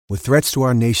With threats to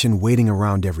our nation waiting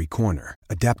around every corner,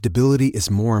 adaptability is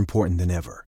more important than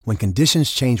ever. When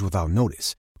conditions change without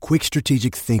notice, quick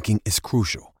strategic thinking is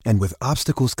crucial. And with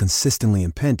obstacles consistently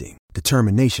impending,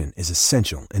 determination is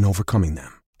essential in overcoming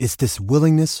them. It's this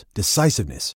willingness,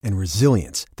 decisiveness, and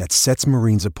resilience that sets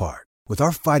Marines apart. With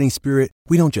our fighting spirit,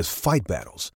 we don't just fight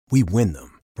battles, we win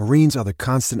them. Marines are the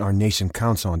constant our nation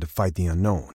counts on to fight the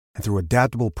unknown. And through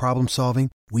adaptable problem solving,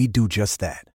 we do just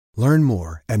that. Learn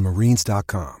more at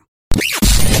marines.com.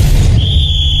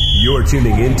 You're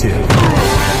tuning into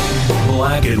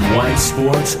Black and White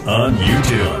Sports on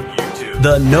YouTube.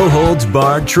 The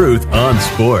no-holds-barred truth on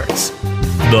sports.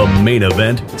 The main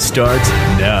event starts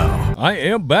now. I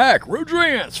am back.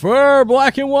 Rudrance for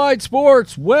Black and White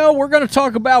Sports. Well, we're going to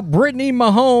talk about Brittany,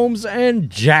 Mahomes, and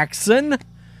Jackson.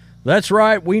 That's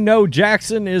right. We know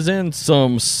Jackson is in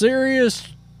some serious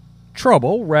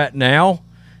trouble right now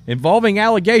involving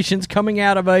allegations coming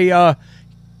out of a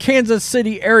Kansas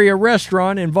City area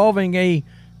restaurant involving a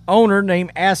owner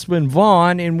named Aspen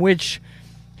Vaughn, in which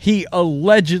he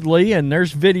allegedly, and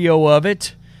there's video of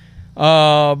it,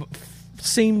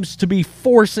 seems to be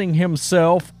forcing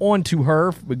himself onto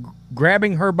her,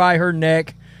 grabbing her by her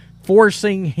neck,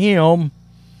 forcing him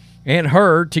and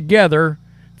her together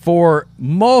for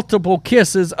multiple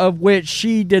kisses of which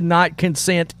she did not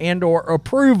consent and or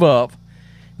approve of.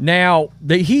 Now,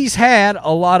 he's had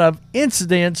a lot of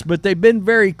incidents, but they've been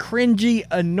very cringy,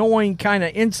 annoying kind of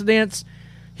incidents.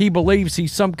 He believes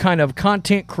he's some kind of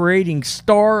content creating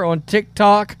star on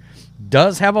TikTok,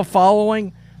 does have a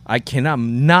following. I cannot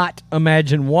not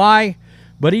imagine why,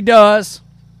 but he does.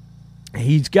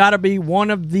 He's got to be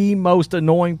one of the most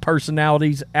annoying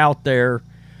personalities out there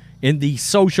in the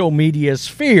social media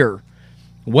sphere.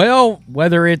 Well,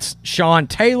 whether it's Sean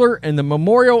Taylor and the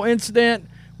memorial incident,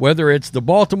 whether it's the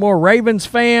Baltimore Ravens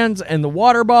fans and the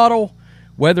water bottle,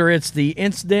 whether it's the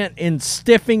incident in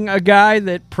stiffing a guy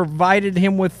that provided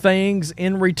him with things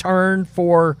in return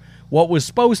for what was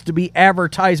supposed to be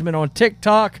advertisement on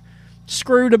TikTok,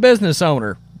 screwed a business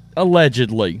owner,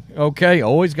 allegedly. Okay,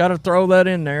 always got to throw that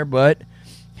in there, but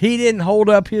he didn't hold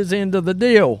up his end of the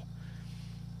deal.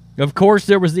 Of course,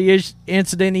 there was the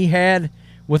incident he had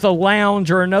with a lounge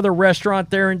or another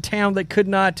restaurant there in town that could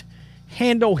not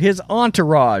handle his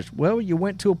entourage. Well, you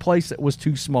went to a place that was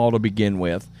too small to begin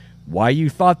with. Why you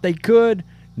thought they could,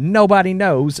 nobody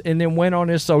knows, and then went on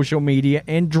his social media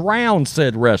and drowned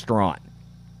said restaurant.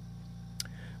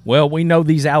 Well, we know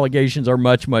these allegations are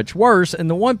much, much worse, and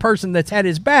the one person that's had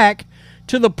his back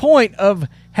to the point of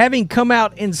having come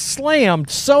out and slammed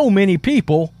so many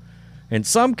people, and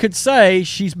some could say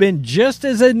she's been just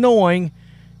as annoying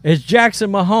as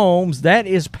Jackson Mahomes, that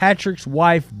is Patrick's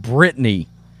wife, Brittany.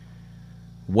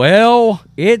 Well,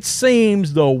 it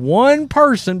seems the one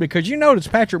person, because you notice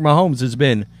Patrick Mahomes has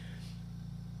been,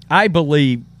 I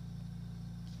believe,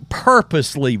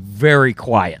 purposely very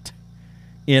quiet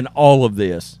in all of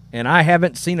this. And I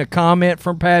haven't seen a comment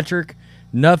from Patrick.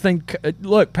 Nothing.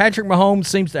 Look, Patrick Mahomes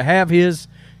seems to have his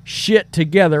shit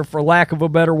together, for lack of a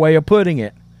better way of putting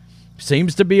it.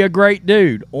 Seems to be a great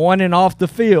dude on and off the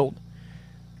field.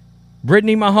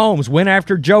 Brittany Mahomes went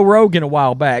after Joe Rogan a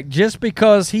while back just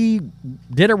because he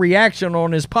did a reaction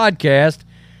on his podcast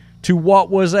to what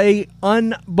was a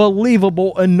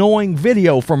unbelievable, annoying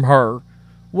video from her.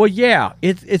 Well, yeah,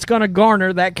 it's going to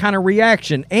garner that kind of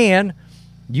reaction. And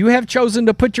you have chosen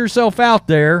to put yourself out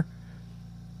there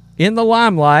in the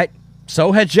limelight.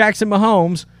 So has Jackson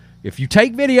Mahomes. If you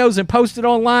take videos and post it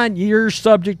online, you're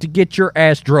subject to get your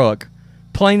ass drugged.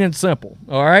 Plain and simple,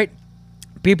 all right?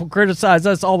 People criticize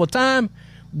us all the time.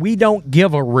 We don't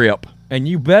give a rip. And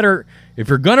you better, if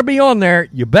you're going to be on there,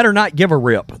 you better not give a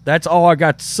rip. That's all I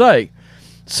got to say.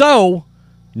 So,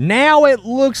 now it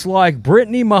looks like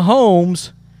Brittany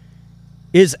Mahomes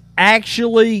is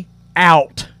actually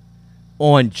out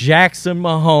on Jackson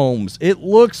Mahomes. It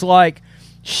looks like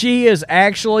she is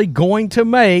actually going to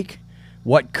make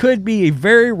what could be a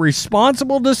very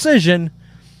responsible decision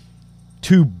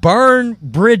to burn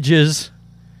bridges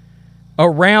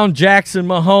around Jackson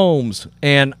Mahomes.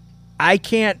 And I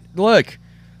can't, look,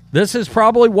 this is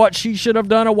probably what she should have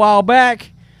done a while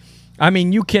back. I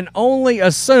mean, you can only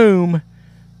assume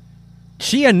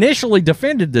she initially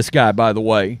defended this guy, by the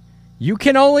way. You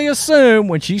can only assume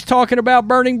when she's talking about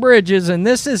burning bridges, and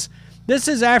this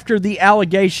is after the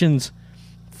allegations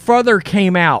further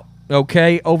came out,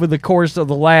 okay, over the course of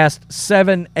the last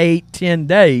 7, 8, 10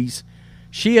 days.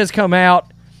 She has come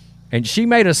out and she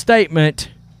made a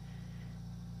statement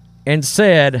and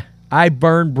said, I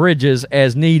burn bridges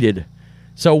as needed.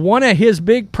 So one of his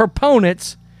big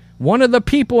proponents, one of the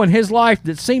people in his life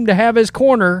that seemed to have his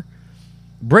corner,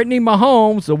 Brittany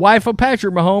Mahomes, the wife of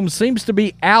Patrick Mahomes, seems to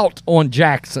be out on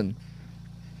Jackson.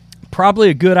 Probably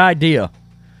a good idea.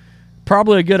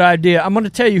 Probably a good idea. I'm going to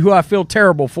tell you who I feel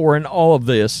terrible for in all of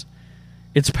this.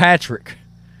 It's Patrick.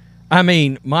 I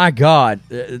mean, my God,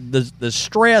 the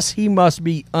stress he must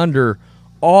be under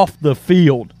off the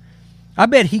field. I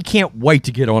bet he can't wait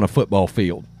to get on a football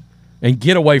field and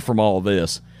get away from all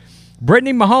this.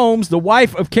 Brittany Mahomes, the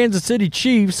wife of Kansas City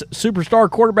Chiefs superstar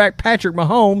quarterback Patrick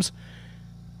Mahomes,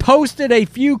 posted a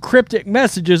few cryptic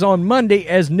messages on Monday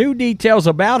as new details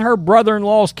about her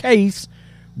brother-in-law's case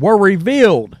were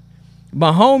revealed.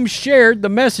 Mahomes shared the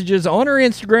messages on her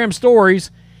Instagram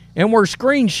stories and were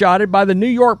screenshotted by the New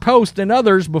York Post and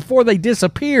others before they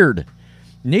disappeared.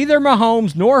 Neither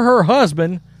Mahomes nor her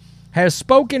husband has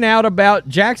spoken out about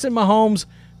Jackson Mahomes'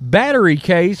 battery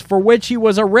case for which he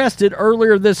was arrested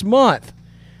earlier this month.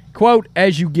 Quote,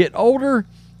 as you get older,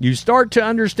 you start to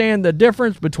understand the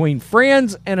difference between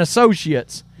friends and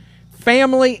associates,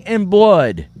 family and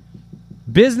blood,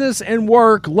 business and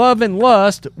work, love and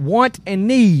lust, want and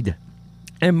need,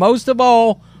 and most of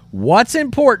all, what's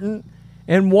important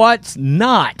and what's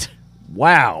not.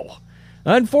 Wow.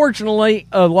 Unfortunately,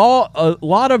 a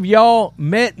lot of y'all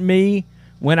met me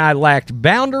when I lacked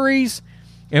boundaries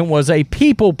and was a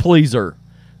people pleaser.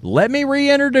 Let me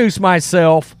reintroduce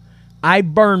myself. I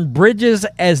burn bridges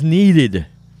as needed.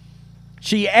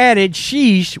 She added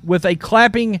sheesh with a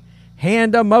clapping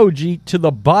hand emoji to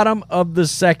the bottom of the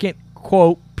second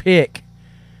quote pic.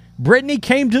 Brittany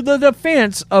came to the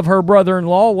defense of her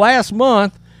brother-in-law last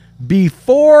month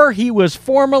before he was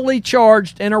formally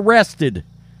charged and arrested.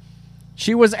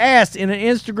 She was asked in an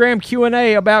Instagram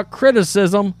Q&A about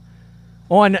criticism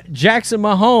on Jackson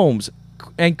Mahomes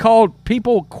and called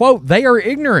people, quote, they are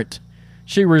ignorant.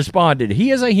 She responded, he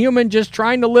is a human just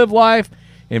trying to live life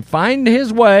and find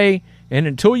his way, and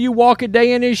until you walk a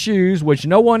day in his shoes, which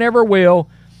no one ever will,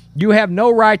 you have no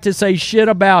right to say shit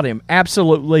about him.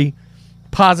 Absolutely,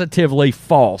 positively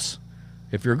false.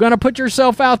 If you're going to put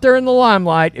yourself out there in the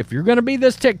limelight, if you're going to be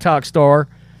this TikTok star,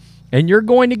 and you're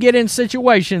going to get in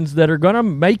situations that are going to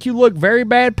make you look very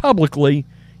bad publicly,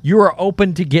 you are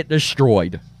open to get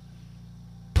destroyed.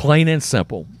 Plain and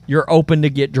simple. You're open to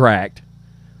get dragged.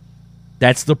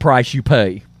 That's the price you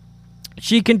pay.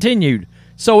 She continued,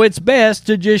 so it's best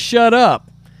to just shut up.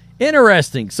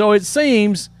 Interesting. So it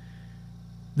seems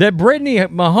that Brittany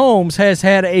Mahomes has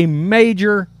had a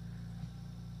major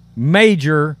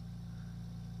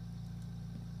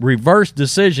reverse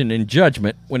decision in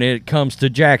judgment when it comes to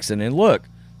Jackson. And look,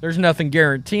 there's nothing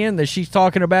guaranteeing that she's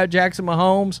talking about Jackson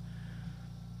Mahomes.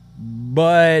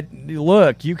 But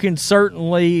look, you can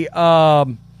certainly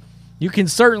believe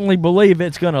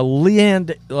it's going to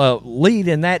lead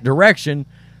in that direction.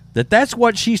 That's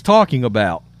what she's talking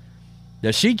about.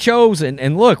 That she chose,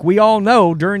 and look, we all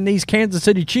know during these Kansas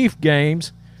City Chiefs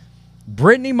games,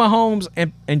 Brittany Mahomes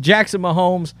and Jackson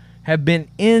Mahomes have been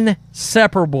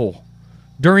inseparable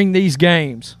during these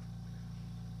games.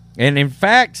 And in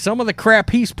fact, some of the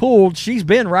crap he's pulled, she's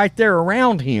been right there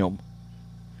around him.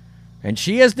 And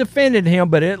she has defended him,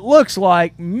 but it looks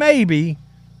like maybe,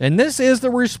 and this is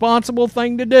the responsible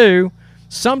thing to do,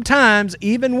 sometimes,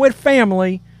 even with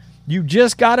family, you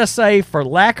just got to say, for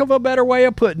lack of a better way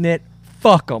of putting it,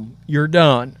 fuck them. You're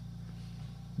done.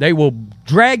 They will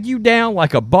drag you down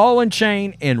like a ball and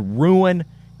chain and ruin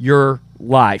your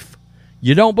life.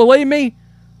 You don't believe me?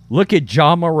 Look at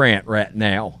Ja Morant right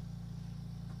now,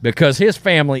 because his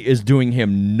family is doing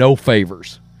him no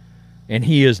favors, and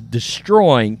he is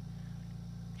destroying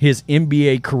his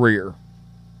NBA career.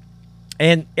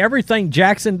 And everything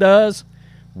Jackson does,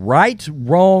 right,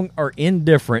 wrong, or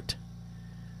indifferent,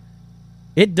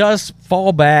 it does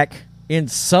fall back in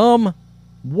some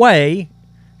way,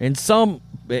 and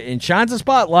shines a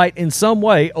spotlight in some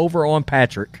way over on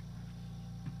Patrick.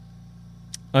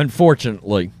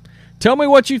 Unfortunately. Tell me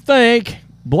what you think,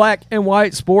 black and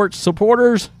white sports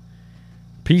supporters.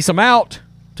 Peace them out.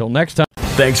 Till next time.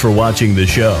 Thanks for watching the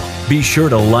show. Be sure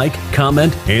to like,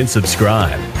 comment, and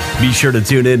subscribe. Be sure to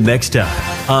tune in next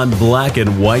time on Black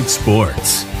and White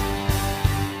Sports.